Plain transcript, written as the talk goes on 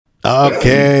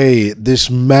Okay, this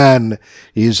man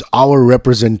is our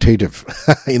representative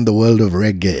in the world of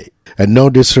reggae. And no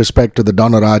disrespect to the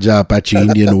Donna Raja Apache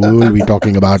Indian who we'll be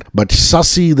talking about, but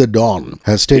Sasi the Don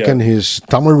has taken his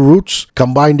Tamil roots,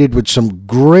 combined it with some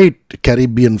great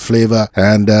Caribbean flavor,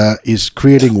 and is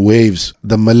creating waves.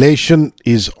 The Malaysian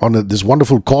is on this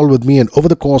wonderful call with me, and over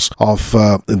the course of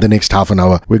the next half an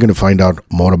hour, we're going to find out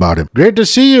more about him. Great to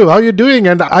see you. How are you doing?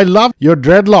 And I love your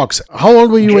dreadlocks. How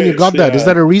old were you when you got that? Is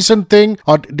that a recent thing,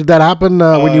 or did that happen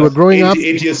when you were growing up?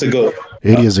 8 years ago.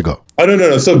 8 years ago. Oh,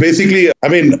 no. So basically,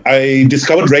 I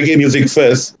discovered reggae music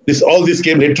first. All this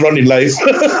came later on in life.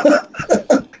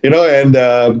 And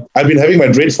I've been having my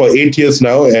dreads for 8 years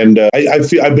now, and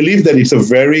I believe that it's a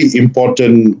very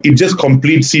important. It just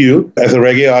completes you as a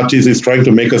reggae artist is trying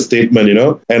to make a statement,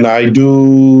 and I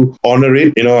do honor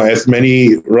it, as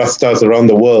many Rastas around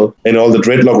the world and all the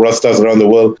dreadlock Rastas around the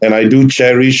world, and I do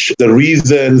cherish the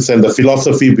reasons and the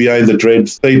philosophy behind the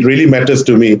dreads. So it really matters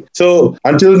to me. So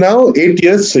until now, 8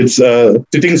 years, it's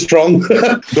sitting strong,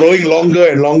 growing longer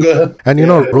and longer. And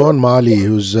Rohan Mali,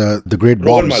 who's the great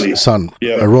Bob's son.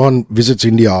 Yeah. Rohan visits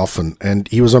India often, and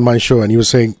he was on my show and he was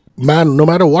saying, man, no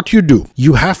matter what you do,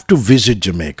 you have to visit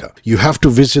Jamaica. You have to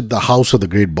visit the house of the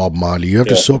great Bob Marley. You have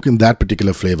to soak in that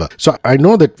particular flavor. So I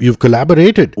know that you've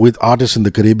collaborated with artists in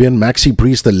the Caribbean, Maxi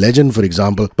Priest, the legend, for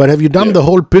example. But have you done the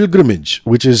whole pilgrimage,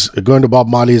 which is going to Bob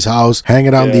Marley's house, hang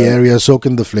around the area, soak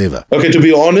in the flavor? Okay, to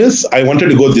be honest, I wanted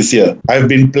to go this year. I've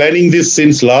been planning this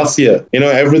since last year.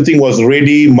 Everything was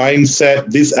ready,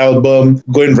 mindset, this album,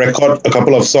 go and record a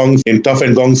couple of songs in Tough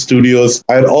and Gong Studios.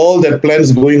 I had all that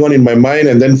plans going on in my mind,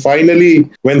 and then finally,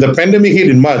 when the pandemic hit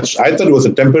in March, I thought it was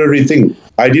a temporary thing.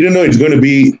 I didn't know it's going to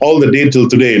be all the day till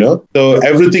today, So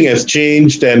everything has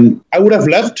changed, and I would have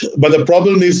left. But the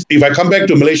problem is, if I come back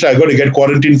to Malaysia, I got to get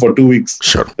quarantined for 2 weeks.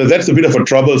 Sure. So that's a bit of a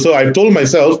trouble. So I told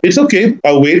myself, it's okay.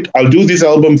 I'll wait. I'll do this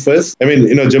album first. I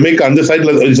mean, Jamaica on the side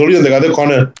is only on the other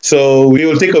corner. So we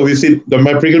will take a visit.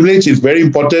 My pilgrimage is very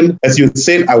important. As you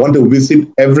said, I want to visit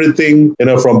everything,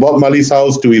 from Bob Marley's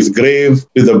house to his grave,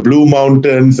 to the Blue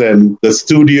Mountains and the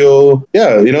studio.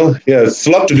 It's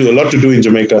a lot to do in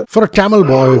Jamaica. For a Tamil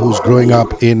boy who's growing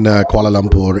up in Kuala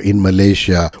Lumpur, in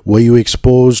Malaysia, were you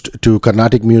exposed to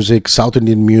Carnatic music, South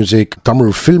Indian music,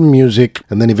 Tamil film music,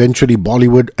 and then eventually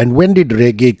Bollywood? And when did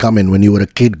reggae come in when you were a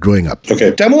kid growing up?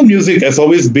 Okay, Tamil music has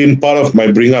always been part of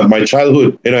my bring up, my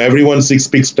childhood. Everyone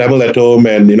speaks Tamil at home,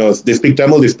 and they speak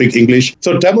Tamil, they speak English.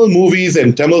 So Tamil movies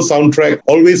and Tamil soundtrack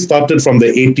always started from the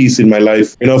 80s in my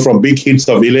life. From big hits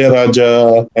of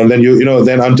Ilayaraja, and then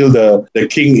then until the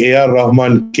King A.R.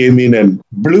 Rahman came in and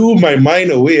blew my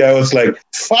mind away. I was like,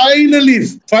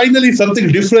 finally something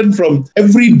different from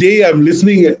every day I'm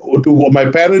listening to my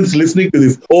parents listening to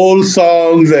these old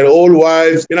songs and old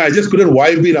vibes. I just couldn't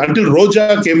vibe in until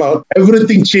Roja came out.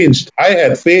 Everything changed. I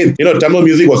had faith. Tamil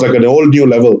music was like an old new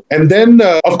level. And then,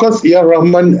 of course, A.R.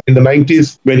 Rahman in the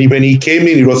 90s, when he came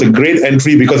in, it was a great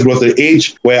entry because it was the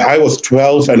age where I was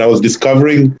 12 and I was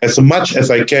discovering as much as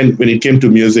I can when it came to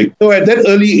music. So at that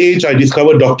early age, I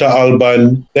discovered Dr.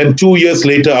 Alban. Then 2 years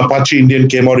later, Apache Indian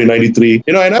came out in 93.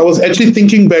 And I was actually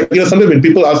thinking back, sometimes when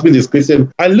people ask me this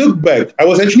question, I look back, I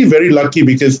was actually very lucky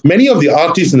because many of the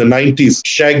artists in the 90s,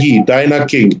 Shaggy, Diana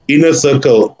King, Inner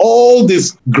Circle, all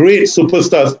these great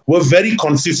superstars were very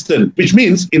consistent, which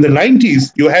means in the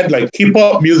 90s, you had like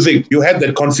hip-hop music, you had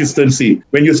that consistency.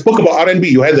 When you spoke about R&B,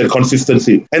 you had that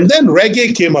consistency. And then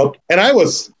reggae came out, and I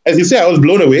was, as you say, I was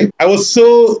blown away. I was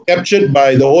so captured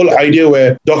by the whole idea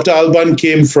where Dr. Alban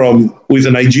came from, who is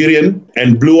a Nigerian,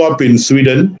 and blew up in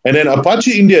Sweden. And then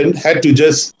Apache Indian had to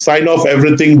just sign off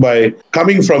everything by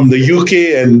coming from the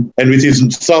UK and with his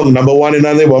song, number one in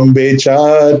the Bombay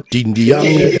chart.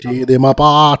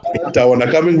 I want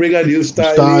to come and bring a new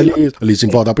style.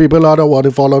 Listening for the people, I don't want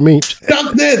to follow me.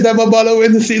 Stuck there,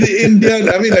 when you see the Indian.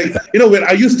 I mean, when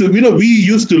I used to, we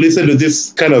used to listen to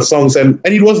this kind of songs, and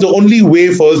it was the only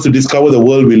way for us to discover the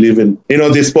world we live in.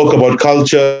 They spoke about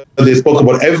culture, they spoke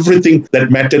about everything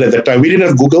that mattered at that time. We didn't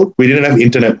have Google, we didn't have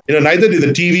internet. Neither did the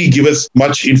TV give us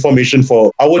much information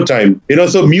for our time.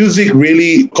 So music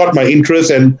really caught my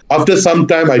interest, and after some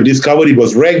time I discovered it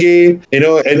was reggae,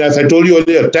 and as I told you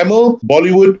earlier, Tamil,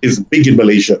 Bollywood is big in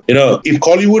Malaysia. If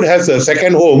Hollywood has a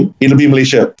second home, it'll be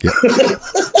Malaysia. Yeah.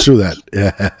 True that.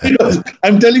 Yeah.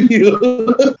 I'm telling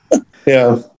you.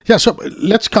 Yeah. Yeah, so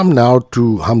let's come now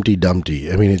to Humpty Dumpty.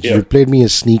 I mean, you played me a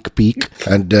sneak peek,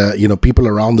 and people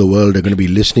around the world are going to be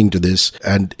listening to this.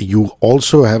 And you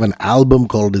also have an album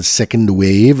called The Second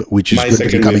Wave, which is going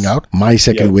to be coming out. My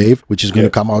Second Wave, which is going to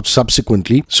come out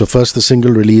subsequently. So first the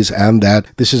single release, and that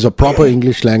this is a proper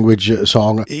English language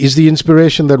song. Is the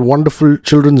inspiration that wonderful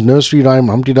children's nursery rhyme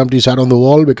Humpty Dumpty sat on the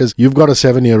wall? Because you've got a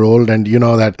 7-year-old, and you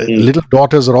know that little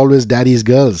daughters are always daddy's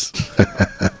girls.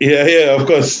 Yeah, of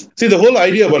course. See, the whole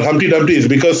idea about Humpty Dumpty is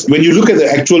because when you look at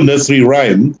the actual nursery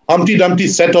rhyme, Humpty Dumpty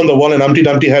sat on the wall and Humpty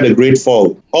Dumpty had a great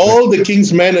fall. All the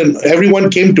king's men and everyone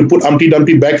came to put Humpty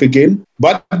Dumpty back again,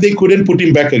 but they couldn't put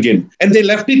him back again. And they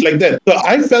left it like that. So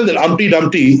I felt that Humpty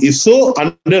Dumpty is so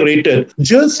underrated,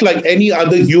 just like any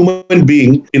other human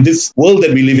being in this world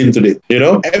that we live in today.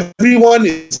 Everyone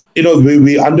is,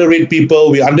 we underrate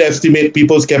people, we underestimate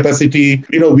people's capacity.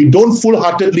 We don't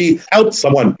full-heartedly help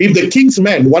someone. If the king's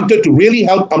men wanted to really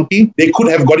help Humpty, they could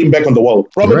have got him back on the wall.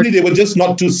 Probably they were just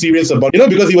not too serious about it,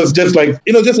 because he was just like,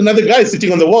 just another guy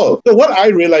sitting on the wall. So what I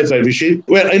realized, Hrishi,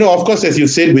 of course, as you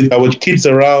said, with our kids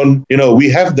around, we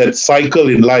have that cycle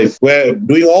in life where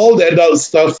doing all the adult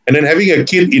stuff and then having a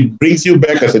kid, it brings you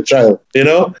back as a child.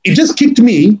 It just kicked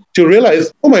me to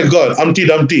realize, oh my God, Humpty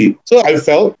Dumpty. So I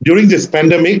felt during this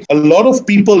pandemic, a lot of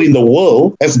people in the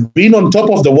world has been on top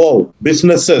of the wall.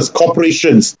 Businesses,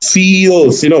 corporations,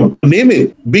 CEOs, name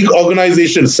it, big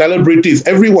organizations, celebrities,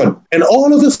 everyone. And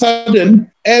all of a sudden,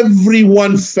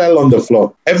 everyone fell on the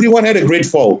floor. Everyone had a great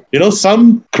fall.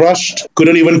 Some crushed,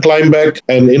 couldn't even climb back.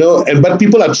 But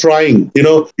people are trying.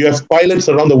 You have pilots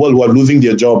around the world who are losing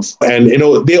their jobs. And,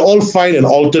 they all find an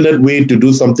alternate way to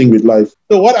do something with life.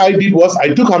 So what I did was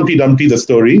I took Humpty Dumpty, the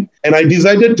story, and I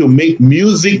decided to make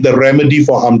music the remedy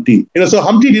for Humpty. So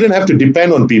Humpty didn't have to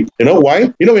depend on people.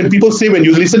 Why? When people say when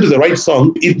you listen to the right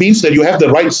song, it means that you have the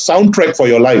right soundtrack for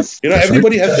your life.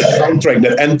 Everybody has the soundtrack,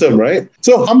 that anthem, right?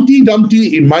 So Humpty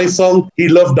Dumpty, in my song, he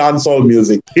loved dancehall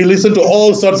music. He listened to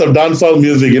all sorts of dancehall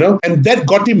music, and that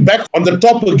got him back on the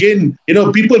top again.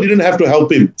 People didn't have to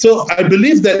help him. So I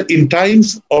believe that in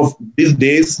times of these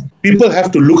days, people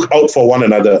have to look out for one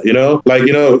another, like,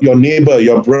 your neighbor,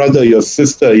 your brother, your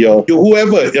sister, your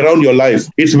whoever around your life.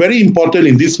 It's very important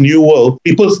in this new world,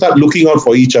 people start looking out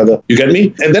for each other. You get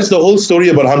me? And that's the whole story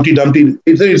about Humpty Dumpty.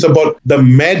 It's about the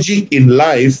magic in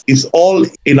life is all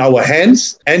in our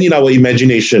hands and in our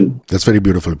imagination. That's very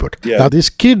beautiful put. Yeah. Now,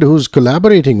 this kid who's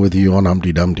collaborating with you on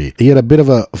Humpty Dumpty, he had a bit of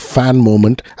a fan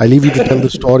moment. I leave you to tell the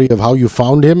story of how you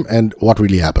found him and what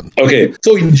really happened. Okay.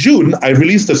 So in June, I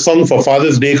released a song for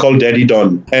Father's Day called Daddy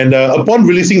Don. And upon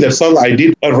releasing that song, I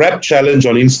did a rap challenge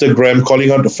on Instagram,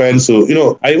 calling out to fans.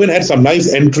 So, I even had some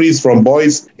nice entries from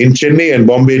boys in Chennai and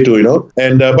Bombay too,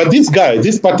 And but this guy,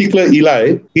 this particular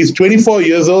Eli, he's 24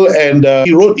 years old and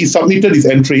he submitted his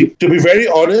entry. To be very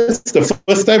honest, the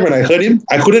first time when I heard him,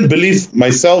 I couldn't believe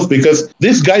myself because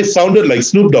this guy sounded like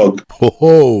Snoop Dogg.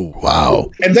 Oh, wow.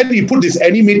 And then he put this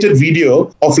animated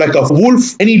video of like a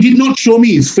wolf and he did not show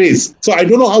me his face. So I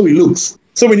don't know how he looks.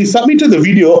 So when he submitted the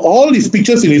video, all his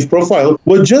pictures in his profile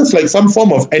were just like some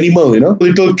form of animal,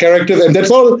 little characters. And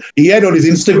that's all he had on his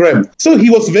Instagram. So he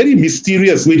was very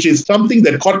mysterious, which is something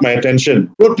that caught my attention.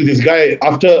 I wrote to this guy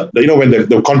after, when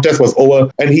the contest was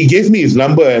over and he gave me his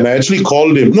number and I actually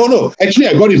called him. Actually,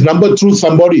 I got his number through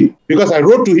somebody because I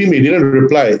wrote to him, he didn't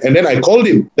reply. And then I called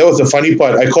him. That was the funny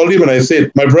part. I called him and I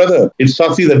said, my brother, it's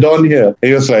Sasi the Don here. And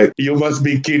he was like, you must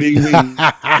be kidding me.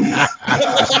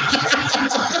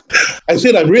 I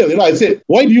said, I'm real. I said,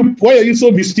 why are you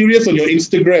so mysterious on your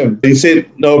Instagram? He said,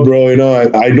 no, bro,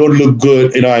 I don't look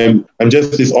good. I'm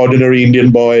just this ordinary Indian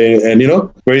boy and,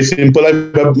 very simple.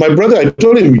 My brother, I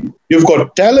told him, you've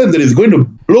got talent that is going to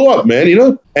blow up,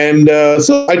 man, And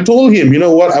so I told him,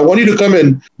 what, I want you to come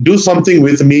and do something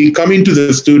with me, come into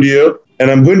the studio. And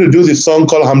I'm going to do this song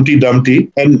called Humpty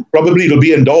Dumpty. And probably it'll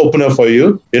be a door opener for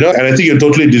you, And I think you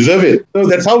totally deserve it. So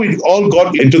that's how we all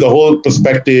got into the whole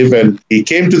perspective. And he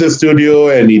came to the studio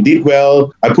and he did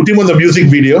well. I put him on the music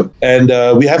video. And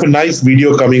we have a nice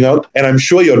video coming out. And I'm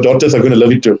sure your daughters are going to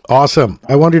love it too. Awesome.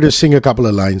 I want you to sing a couple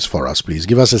of lines for us, please.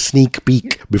 Give us a sneak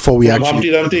peek before we actually...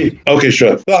 Humpty Dumpty? Okay,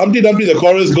 sure. So Humpty Dumpty, the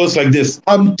chorus goes like this.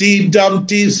 Humpty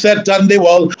Dumpty sat on the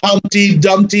wall. Humpty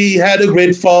Dumpty had a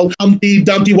great fall. Humpty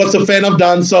Dumpty was a fan of of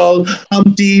dancehall.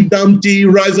 Humpty Dumpty,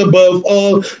 rise above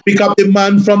all. Pick up the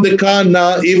man from the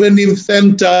corner, even in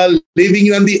center, living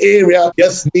in the area.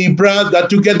 Yes, me brother,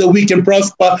 together we can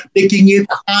prosper, taking it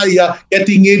higher,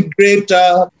 getting it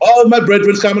greater. All my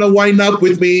brethren coming to wind up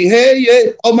with me. Hey,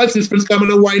 yeah. All my sisters coming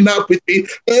to wind up with me.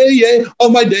 Hey, yeah. All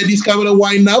my daddies coming to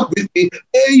wind up with me.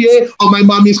 Hey, yeah. All my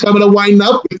mommies coming to wind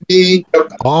up with me.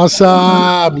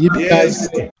 Awesome. Yes.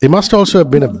 It must also have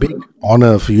been a big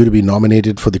honor for you to be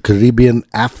nominated for the Caribbean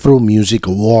Afro Music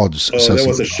Awards. Oh, Sasi. that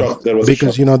was a shock.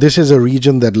 Because, you know, this is a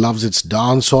region that loves its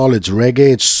dancehall, its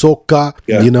reggae, its soca,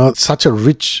 Yeah. you know, such a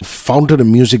rich fountain of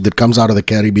music that comes out of the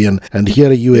Caribbean. And here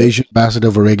are you, Asian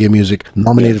ambassador for reggae music,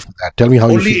 nominated for that. Tell me how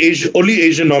you feel. Only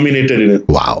Asian nominated in it.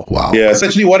 Wow. Yeah,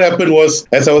 essentially what happened was,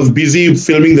 as I was busy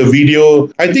filming the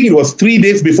video, I think it was 3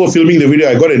 days before filming the video,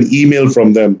 I got an email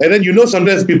from them. And then, you know,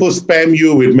 sometimes people spam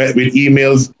you with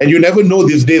emails, and you never know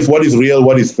these days what is real,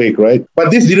 what is fake, right?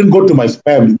 But this didn't go to my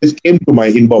spam. This came to my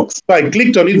inbox. So I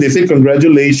clicked on it. They said,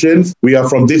 congratulations. We are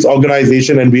from this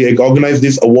organization, and we organize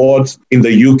these awards in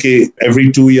the UK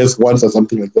every 2 years once or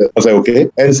something like that. I was like, okay.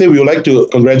 And say, we would like to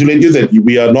congratulate you that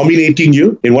we are nominating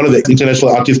you in one of the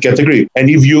international artist category. And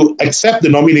if you accept the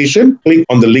nomination, click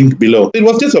on the link below. It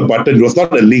was just a button. It was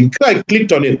not a link. So I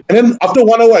clicked on it. And then after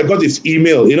 1 hour, I got this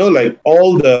email, you know, like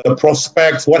all the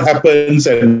prospects, what happens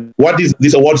and what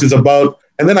this awards is about.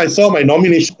 And then I saw my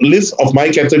nomination list of my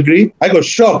category. I got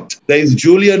shocked. There is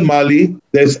Julian Marley.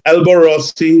 There's Elba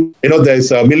Rossi. You know,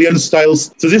 there's Million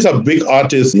Styles. So these are big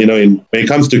artists, you know, when it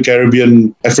comes to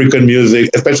Caribbean, African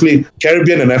music, especially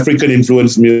Caribbean and African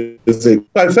influenced music. So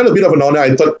I felt a bit of an honor.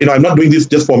 I thought, you know, I'm not doing this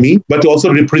just for me, but to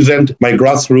also represent my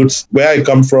grassroots, where I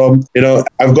come from. You know,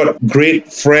 I've got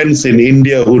great friends in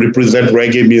India who represent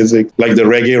reggae music, like the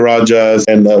Reggae Rajas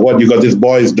and you got these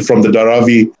boys from the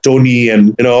Dharavi, Tony,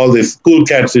 and, you know, all these cool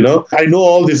cats, you know. I know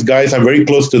all these guys. I'm very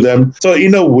close to them. So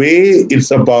in a way,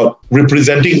 it's about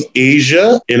representing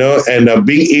Asia, you know, and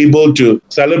being able to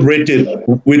celebrate it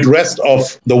with rest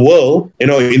of the world, you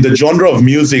know, in the genre of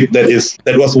music that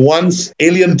was once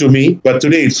alien to me, but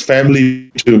today it's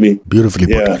family to me. Beautifully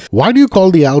put. Yeah. Why do you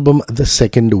call the album The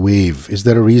Second Wave? Is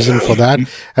there a reason for that?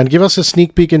 And give us a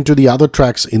sneak peek into the other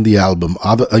tracks in the album.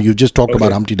 You just talked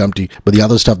about Humpty Dumpty, but the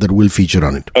other stuff that will feature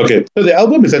on it. Okay. So the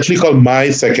album is actually called My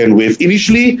Second Wave.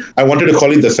 Initially, I wanted to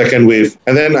call it The Second Wave.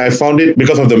 And then I found it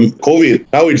because of the COVID.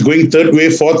 Now it's going third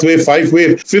wave, fourth wave, fifth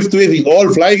wave, fifth wave, all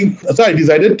flying. So I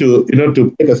decided to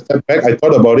take a step back. I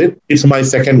thought about it. It's my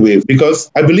second wave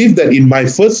because I believe that in my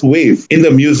first wave in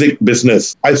the music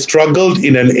business, I struggled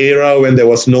in an era when there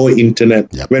was no internet.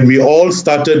 Yep. When we all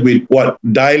started with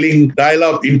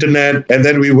dial-up internet, and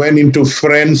then we went into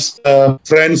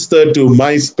Friendster to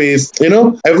MySpace. You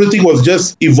know, everything was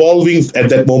just evolving at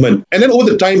that moment. And then over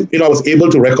the time, you know, I was able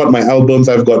to record my albums.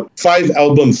 I've got 5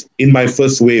 albums in my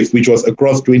first wave, which was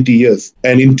across 20 years.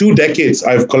 And in 2 decades,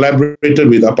 I've collaborated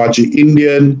with Apache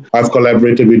Indian. I've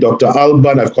collaborated with Dr.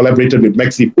 Alban. I've collaborated with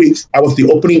Maxi Priest. I was the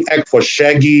opening act for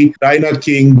Shaggy, Dinah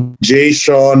King, Jay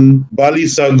Sean, Bali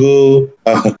Sagu,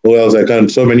 who else? I can't,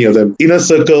 so many of them. Inner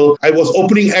Circle. I was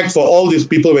opening act for all these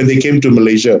people when they came to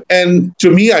Malaysia. And to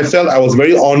me, I felt I was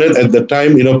very honored at the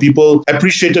time. You know, people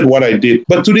appreciated what I did.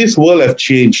 But today's world has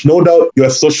changed. No doubt you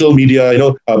have social media,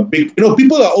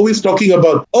 people are always talking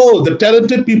about, the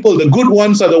talented people, the good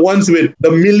ones are the ones with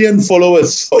the million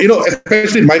followers, you know,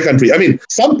 especially in my country. I mean,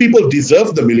 some people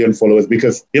deserve the million followers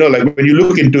because, you know, like when you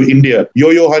look into India,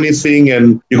 Yo-Yo Honey Singh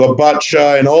and you got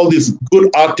Badshah and all these good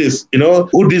artists, you know,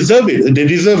 who deserve it. They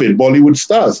deserve it. Bollywood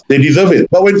stars, they deserve it.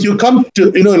 But when you come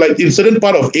to, you know, like in certain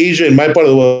part of Asia, in my part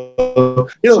of the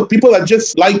world, you know, people are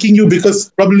just liking you because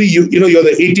probably you're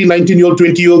the 18, 19-year-old,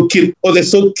 20-year-old kid. Oh, they're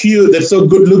so cute. They're so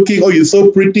good looking. Oh, you're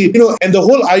so pretty. You know, and the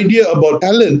whole idea about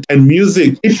talent and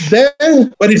music, it's there,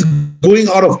 but it's going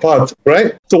out of path,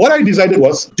 right? So what I decided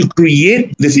was to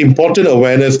create this important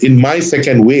awareness in my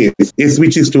second wave,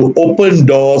 which is to open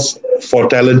doors for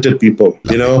talented people.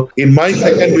 You know, in my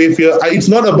second wave here, it's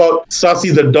not about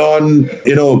Sasi the Don,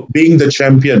 you know, being the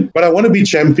champion, but I want to be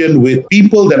champion with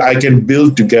people that I can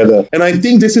build together. And I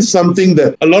think this is something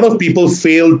that a lot of people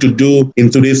fail to do in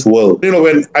today's world. You know,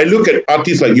 when I look at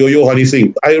artists like Yo-Yo Honey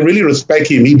Singh, I really respect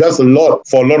him. He does a lot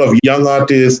for a lot of young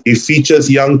artists. He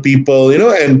features young people, you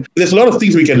know, and there's a lot of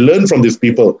things we can learn from these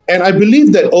people. And I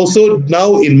believe that also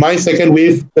now in my second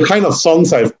wave, the kind of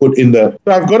songs I've put in there.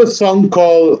 So I've got a song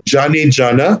called Jani Jaane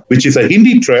Jana, which is a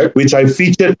Hindi track, which I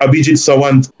featured Abhijit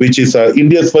Sawant, which is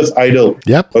India's first idol.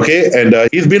 Yep. Okay, and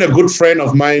he's been a good friend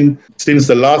of mine since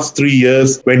the last 3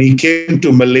 years. When he came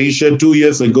to Malaysia 2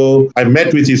 years ago, I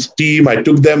met with his team. I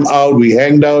took them out. We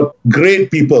hanged out.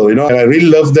 Great people, and I really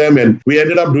love them. And we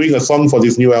ended up doing a song for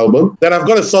this new album. Then I've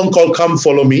got a song called Come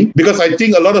Follow Me, because I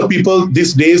think a lot of people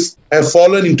these days have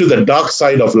fallen into the dark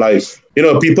side of life.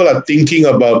 People are thinking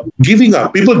about giving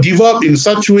up. People give up in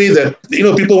such a way that,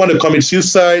 people want to commit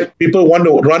suicide. People want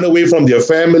to run away from their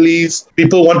families.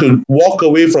 People want to walk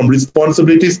away from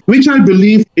responsibilities, which I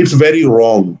believe is very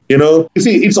wrong. You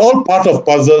see, it's all part of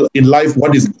puzzle in life,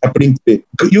 what is happening today.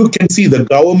 You can see the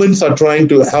governments are trying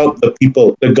to help the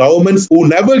people. The governments who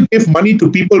never gave money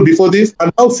to people before this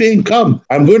are now saying, come,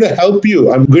 I'm going to help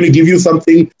you. I'm going to give you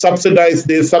something, subsidize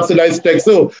this, subsidize tax.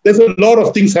 So there's a lot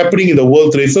of things happening in the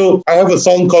world today. So I have a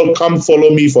song called Come Follow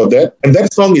Me for that. And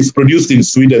that song is produced in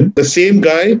Sweden. The same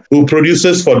guy who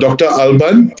produces for Dr.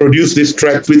 Alban produced this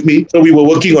track with me. So we were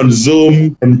working on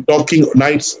Zoom and talking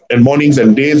nights and mornings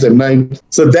and days and nights.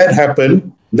 So that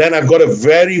happened. Then I've got a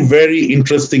very, very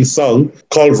interesting song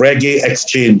called Reggae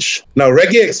Exchange. Now,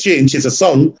 Reggae Exchange is a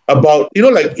song about,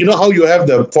 how you have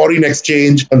the foreign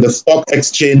exchange and the stock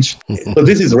exchange. So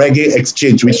this is Reggae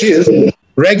Exchange, which is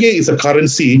reggae is a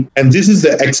currency, and this is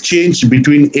the exchange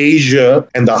between Asia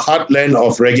and the heartland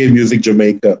of reggae music,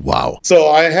 Jamaica. Wow. So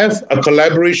I have a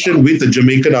collaboration with a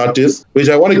Jamaican artist, which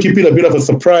I want to keep it a bit of a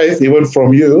surprise, even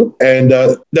from you. And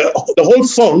the whole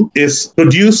song is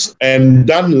produced and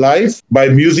done live by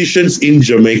musicians in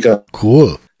Jamaica.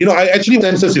 Cool. I actually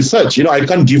senses is such, I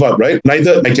can't give up, right?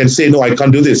 Neither I can say, no, I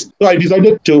can't do this. So I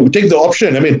decided to take the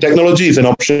option. I mean, technology is an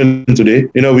option today.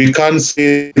 We can't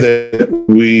say that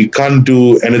we can't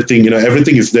do anything,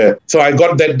 everything is there. So I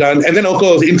got that done. And then, of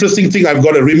course, the interesting thing, I've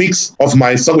got a remix of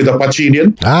my song with Apache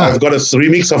Indian. I've got a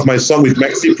remix of my song with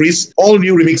Maxi Priest, all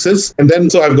new remixes. And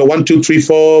then, so I've got 1, 2, 3,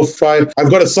 4, 5.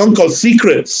 I've got a song called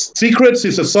Secrets. Secrets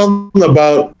is a song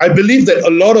about, I believe that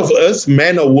a lot of us,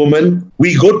 man or woman,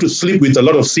 we go to sleep with a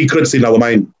lot of secrets in our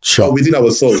mind, sure, within our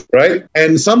soul, right?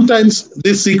 And sometimes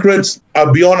these secrets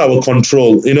are beyond our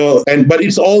control, but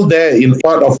it's all there in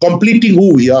part of completing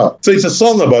who we are. So it's a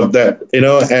song about that,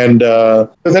 and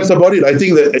that's about it. I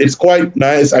think that it's quite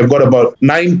nice. I've got about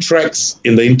 9 tracks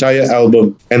in the entire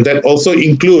album, and that also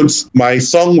includes my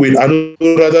song with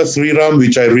Anuradha Sriram,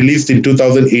 which I released in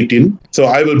 2018. So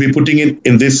I will be putting it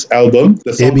in this album,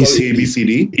 the song called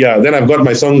ABCD. Yeah, then I've got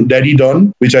my song Daddy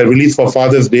Don, which I released for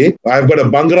Father's Day. I've got a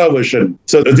Bhangra version.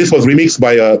 So this was remixed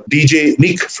by DJ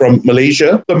Nick from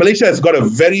Malaysia. So Malaysia has got a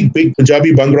very big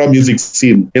Punjabi Bhangra music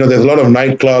scene. There's a lot of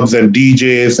nightclubs and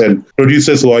DJs and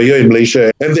producers who are here in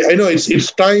Malaysia. And I know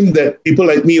it's time that people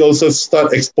like me also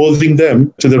start exposing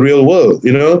them to the real world.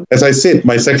 As I said,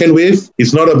 my second wave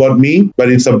is not about me, but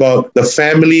it's about the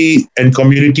family and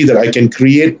community that I can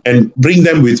create and bring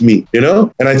them with me,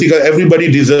 And I think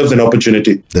everybody deserves an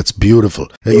opportunity. That's beautiful.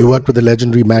 You worked with the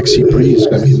legendary Maxi Priest.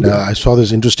 I mean, I saw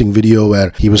this interesting video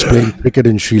where he was playing cricket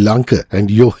in Sri Lanka,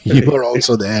 and you were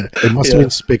also there. It must have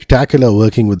been spectacular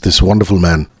working with this wonderful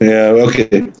man. Yeah,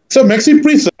 okay. So Maxi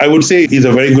Priest, I would say he's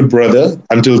a very good brother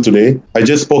until today. I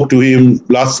just spoke to him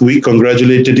last week,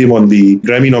 congratulated him on the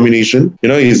Grammy nomination.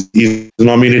 He's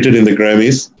nominated in the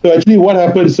Grammys. So actually what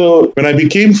happened, so when I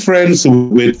became friends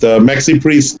with Maxi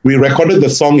Priest, we recorded the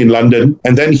song in London,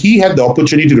 and then he had the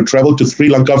opportunity to travel to Sri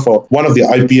Lanka for one of the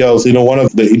IPLs, one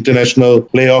of the international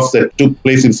playoffs that took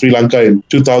place in Sri Lanka in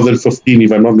 2015,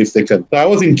 if I'm not mistaken. So I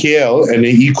was in KL, and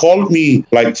he called me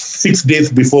like 6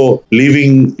 days before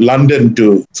leaving London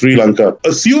to Sri Lanka,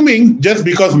 assuming just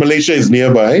because Malaysia is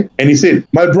nearby. And he said,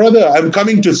 my brother, I'm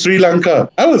coming to Sri Lanka.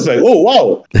 I was like, oh,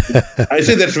 wow. I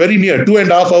said, that's very near,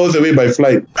 2.5 hours away by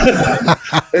flight.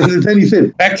 And then he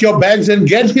said, pack your bags and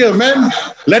get here, man.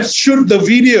 Let's shoot the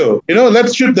video.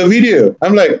 Let's shoot the video.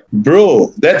 I'm like,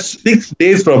 bro, that's 6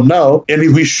 days from now. And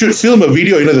if we should film a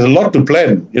video, there's a lot to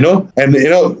plan, And,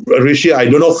 Hrishi, I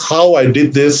don't know how I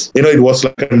did this. It was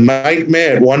like a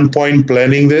nightmare at one point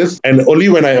planning this. And only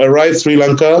when I arrived Sri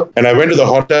Lanka and I went to the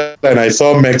hotel and I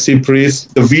saw Maxi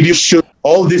Priest, the video shoot,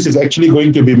 all this is actually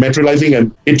going to be materializing,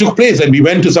 and it took place. And we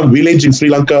went to some village in Sri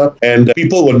Lanka, and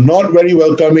people were not very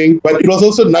welcoming, but it was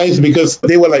also nice because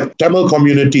they were like Tamil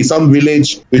community, some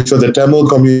village which were the Tamil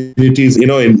communities,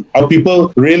 and our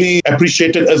people really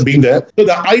appreciated us being there. So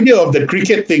the idea of the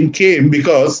cricket thing came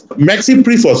because Maxi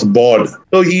Priest was bored.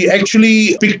 So he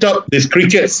actually picked up this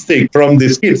cricket stick from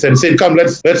these kids and said, come,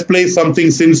 let's play something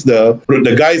since the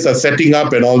guys are setting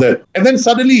up and all that. And then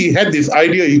suddenly he had this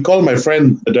idea. He called my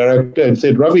friend, the director, and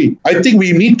said, Ravi, I think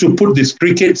we need to put this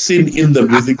cricket scene in the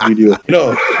music video.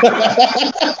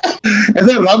 And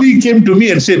then Ravi came to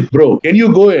me and said, bro, can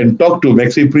you go and talk to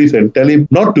Maxi Priest and tell him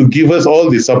not to give us all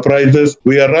the surprises?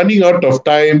 We are running out of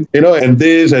time, and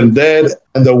this and that.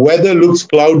 And the weather looks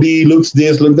cloudy, looks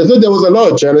this, looks that. So there was a lot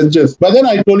of challenges. But then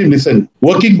I told him, listen,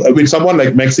 working with someone like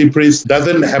Maxi Priest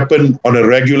doesn't happen on a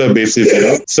regular basis,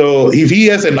 So if he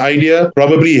has an idea,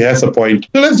 probably he has a point.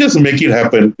 So let's just make it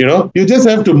happen, You just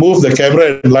have to move the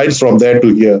camera and lights from there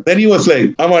to here. Then he was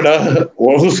like, Amada,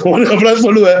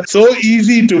 so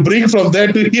easy to bring from there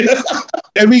to here.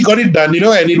 And we got it done,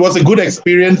 and it was a good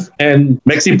experience. And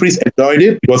Maxi Priest enjoyed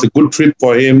it. It was a good trip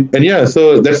for him. And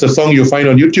so that's the song you find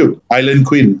on YouTube, Island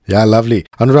Queen. Yeah, lovely.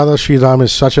 Anuradha Sriram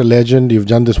is such a legend. You've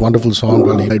done this wonderful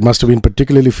song. It must have been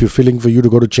particularly fulfilling for you to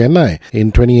go to Chennai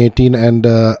in 2018 and,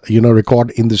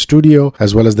 record in the studio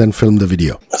as well as then film the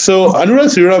video. So Anuradha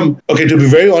Sriram, okay, to be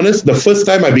very honest, the first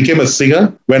time I became a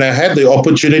singer, when I had the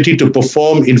opportunity to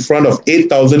perform in front of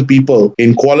 8,000 people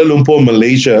in Kuala Lumpur,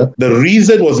 Malaysia, the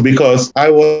reason was because I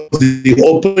was the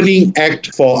opening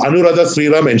act for Anuradha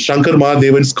Sriram and Shankar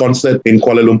Mahadevan's concert in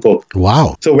Kuala Lumpur.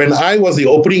 Wow. So when I was the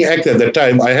opening act at that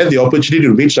time, I had the opportunity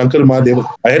to meet Shankar Mahadevan.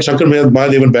 I had Shankar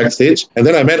Mahadevan backstage, and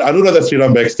then I met Anuradha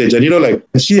Sriram backstage.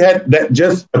 And she had that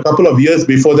just a couple of years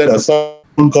before that, a song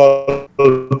called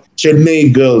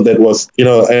Chennai Girl that was,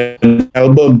 an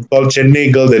album called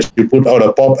Chennai Girl that she put out,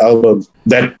 a pop album.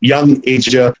 That young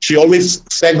age, she always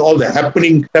sang all the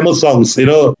happening Tamil songs.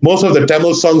 Most of the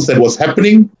Tamil songs that was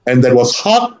happening and that was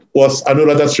hot was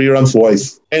Anuradha Sriram's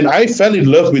voice. And I fell in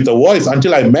love with the voice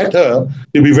until I met her.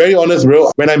 To be very honest,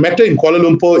 bro, when I met her in Kuala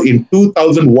Lumpur in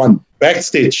 2001,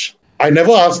 backstage, I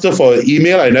never asked her for an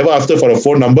email. I never asked her for a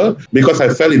phone number because I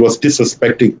felt it was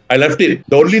disrespecting. I left it.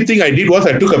 The only thing I did was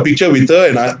I took a picture with her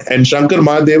and Shankar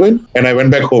Mahadevan, and I went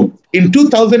back home. In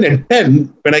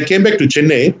 2010, when I came back to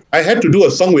Chennai, I had to do a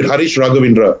song with Harish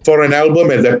Raghavendra for an album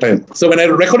at that time. So when I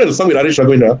recorded a song with Harish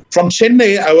Raghavendra, from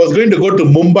Chennai, I was going to go to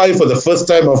Mumbai for the first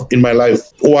time in my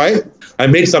life. Why? I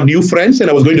made some new friends and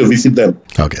I was going to visit them.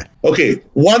 Okay,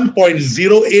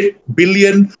 1.08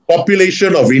 billion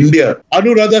population of India.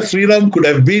 Anuradha Sriram could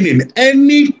have been in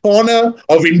any corner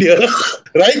of India,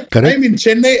 right? Correct. I'm in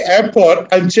Chennai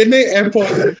Airport.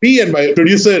 Me and my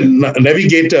producer,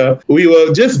 navigator, we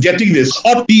were just getting this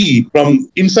hot tea from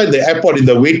inside the airport in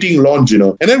the waiting lounge,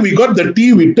 And then we got the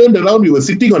tea, we turned around, we were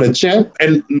sitting on a chair,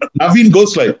 and Naveen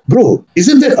goes like, bro,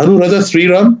 isn't that Anuradha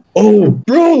Sriram? Oh,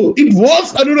 bro, it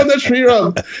was Anuradha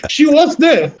Sriram. She was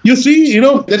there. You see,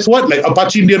 that's what like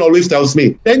Apache Indian always tells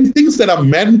me. 10 things that are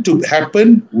meant to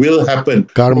happen will happen.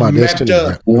 Karma, no destiny.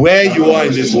 matter where you are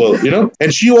in this world,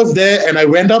 And she was there and I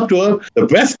went up to her. The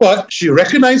best part, she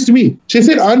recognized me. She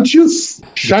said, aren't you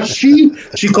Shashi?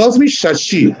 She calls me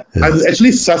Shashi. Yeah. I'm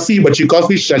actually Sasi, but she calls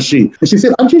me Shashi. And she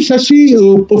said, aren't you Shashi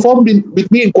who performed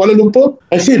with me in Kuala Lumpur?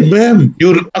 I said, ma'am,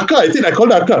 you're Akka. I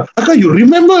called her Akka. Akka, you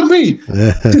remember me?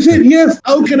 She said, yes,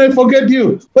 how can I forget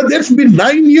you? But that's been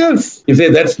 9 years. He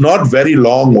said, that's not very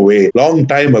long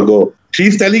time ago.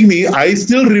 She's telling me, I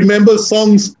still remember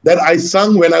songs that I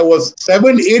sung when I was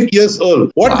 7-8 years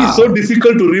old. What is so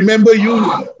difficult to remember you,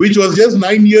 which was just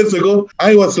 9 years ago?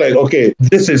 I was like, okay,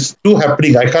 this is too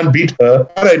happening. I can't beat her.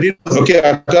 What I did, okay,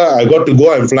 Akka, I got to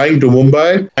go. I'm flying to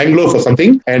Mumbai, Bangalore for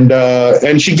something.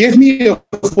 And she gave me a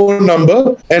phone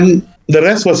number and the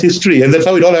rest was history. And that's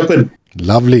how it all happened.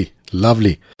 Lovely.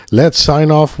 Let's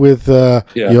sign off with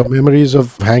your memories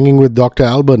of hanging with Dr.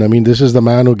 Alban. I mean, this is the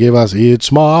man who gave us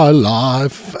It's My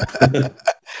Life.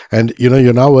 And,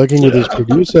 you're now working with his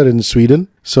producer in Sweden.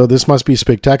 So this must be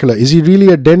spectacular. Is he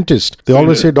really a dentist? They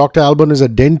always say Dr. Alban is a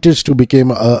dentist who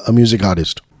became a music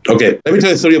artist. Okay, let me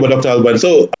tell you a story about Dr. Alban.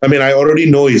 So, I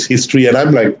already know his history and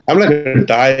I'm like a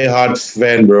die-hard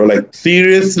fan, bro. Like,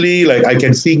 seriously, like, I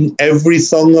can sing every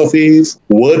song of his,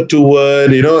 word to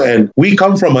word, and we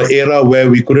come from an era where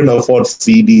we couldn't afford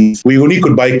CDs. We only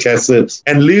could buy cassettes.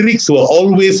 And lyrics were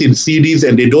always in CDs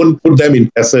and they don't put them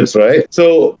in cassettes, right?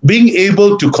 So, being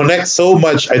able to connect so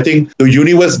much, I think the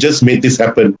universe just made this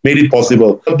happen, made it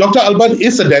possible. Dr. Alban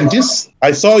is a dentist.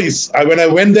 When I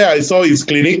went there, I saw his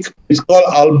clinic. It's called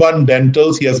Alban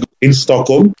Dentals. He has in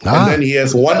Stockholm. And then he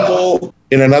has one more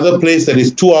in another place that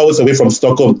is 2 hours away from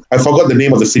Stockholm. I forgot the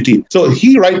name of the city. So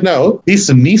right now, his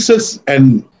nieces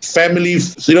and family,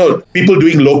 people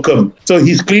doing locum. So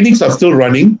his clinics are still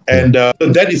running and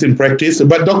that is in practice.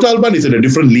 But Dr. Alban is in a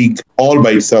different league all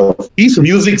by itself. His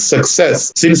music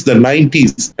success since the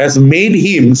 90s has made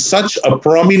him such a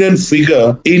prominent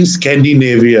figure in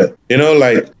Scandinavia.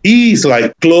 He's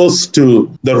like close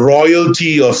to the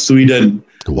royalty of Sweden.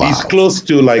 Wow. He's close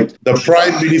to like the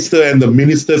Prime Minister and the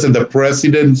ministers and the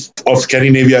presidents of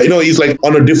Scandinavia. He's like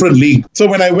on a different league. So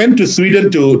when I went to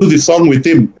Sweden to do the song with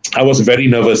him, I was very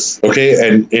nervous. Okay.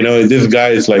 And, this guy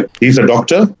is like, he's a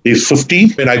doctor. He's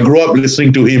 50. And I grew up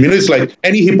listening to him. It's like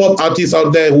any hip hop artist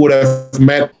out there who would have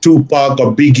met Tupac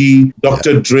or Biggie,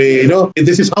 Dr. Dre,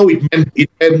 this is how it went.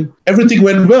 And everything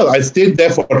went well. I stayed there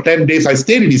for 10 days. I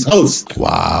stayed in his house.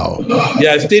 Wow.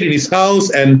 Yeah, I stayed in his house.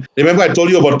 And remember I told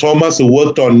you about Thomas who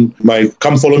worked on my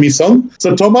Come Follow Me song?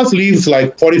 So Thomas lives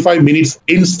like 45 minutes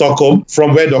in Stockholm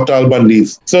from where Dr. Alban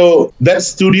lives. So that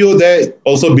studio there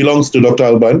also belongs to Dr.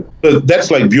 Alban. So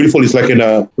that's like beautiful. It's like in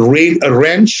a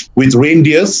ranch with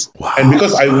reindeers. Wow. And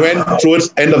because I went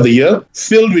towards end of the year,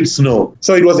 filled with snow.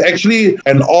 So it was actually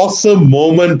an awesome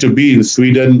moment to be in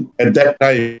Sweden at that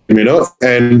time,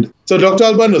 And so Dr.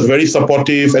 Alban was very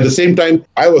supportive. At the same time,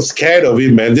 I was scared of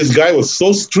him, man. This guy was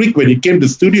so strict when he came to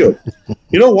the studio.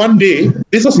 One day,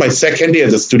 this was my second day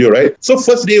at the studio, right? So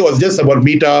first day was just about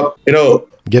meet up,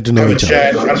 get to know each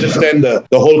chat, other. understand the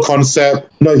whole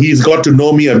concept. He's got to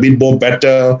know me a bit more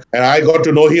better. And I got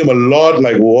to know him a lot.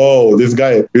 Like, whoa, this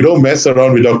guy, you don't mess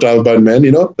around with Dr. Alban, man,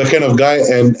 the kind of guy.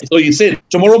 And so he said,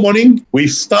 tomorrow morning, we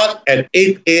start at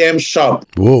 8 a.m. sharp.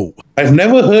 Whoa. I've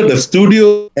never heard a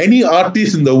studio, any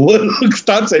artist in the world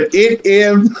starts at 8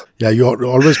 a.m. Yeah, you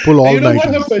always pull all night. What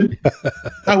happened?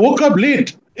 I woke up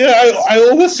late. Yeah, I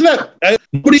overslept.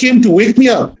 Nobody came to wake me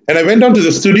up. And I went down to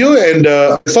the studio and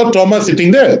I saw Thomas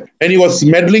sitting there. And he was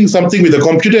meddling something with the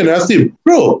computer and I asked him,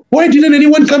 bro, why didn't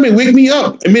anyone come and wake me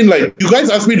up? I mean, like, you guys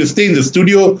asked me to stay in the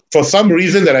studio for some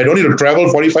reason that I don't need to travel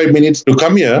 45 minutes to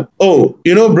come here. Oh,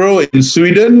 bro, in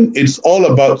Sweden, it's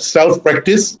all about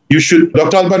self-practice.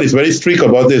 Dr. Alban is very strict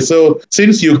about this. So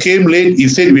since you came late, he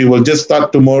said, we will just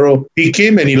start tomorrow. He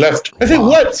came and he left. I said,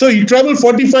 what? So he traveled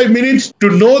 45 minutes to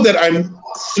know that I'm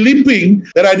sleeping,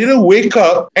 that I didn't wake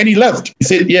up, and he left. He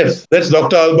said, yes, that's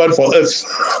Dr. Alban for us.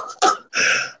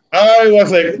 I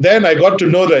was like, then I got to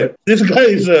know that this guy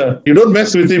is, you don't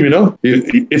mess with him,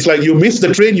 It's like you miss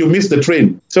the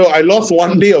train. So I lost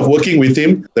one day of working with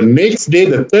him. The next day,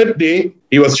 the third day,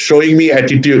 he was showing me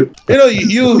attitude.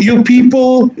 You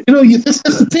people, this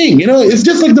is the thing, it's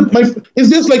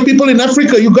just like people in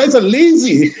Africa. You guys are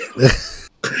lazy.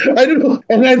 I don't know.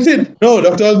 And I said, no,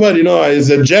 Dr. Alban, it's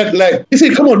a jet lag. He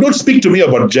said, come on, don't speak to me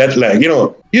about jet lag. You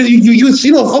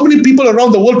how many people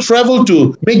around the world travel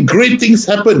to make great things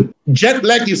happen. Jet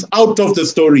lag is out of the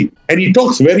story. And he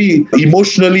talks very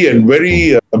emotionally and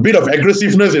very, a bit of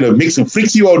aggressiveness in a mix. It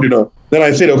freaks you out, Then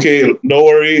I said, okay, don't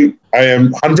worry. I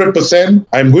am 100%.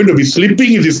 I'm going to be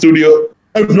sleeping in the studio.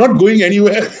 I'm not going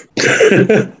anywhere.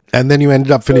 And then you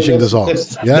ended up finishing the song.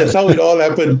 That's how it all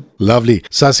happened. Lovely.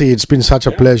 Sasi, it's been such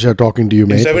a pleasure talking to you,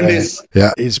 mate. 7 days.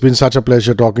 Yeah, it's been such a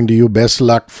pleasure talking to you. Best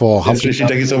luck for Humpty. Hrishi,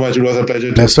 thank you so much. It was a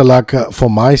pleasure. Best of luck for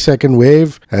my second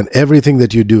wave and everything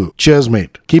that you do. Cheers,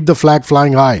 mate. Keep the flag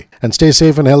flying high and stay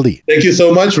safe and healthy. Thank you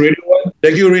so much, Radio 1.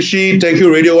 Thank you, Hrishi. Thank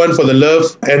you, Radio 1, for the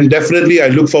love. And definitely, I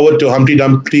look forward to Humpty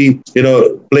Dumpty,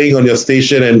 playing on your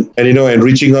station and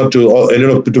reaching out to all,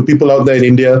 to people out there in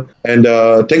India. And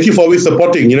thank you for always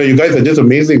supporting. You guys are just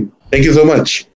amazing. Thank you so much.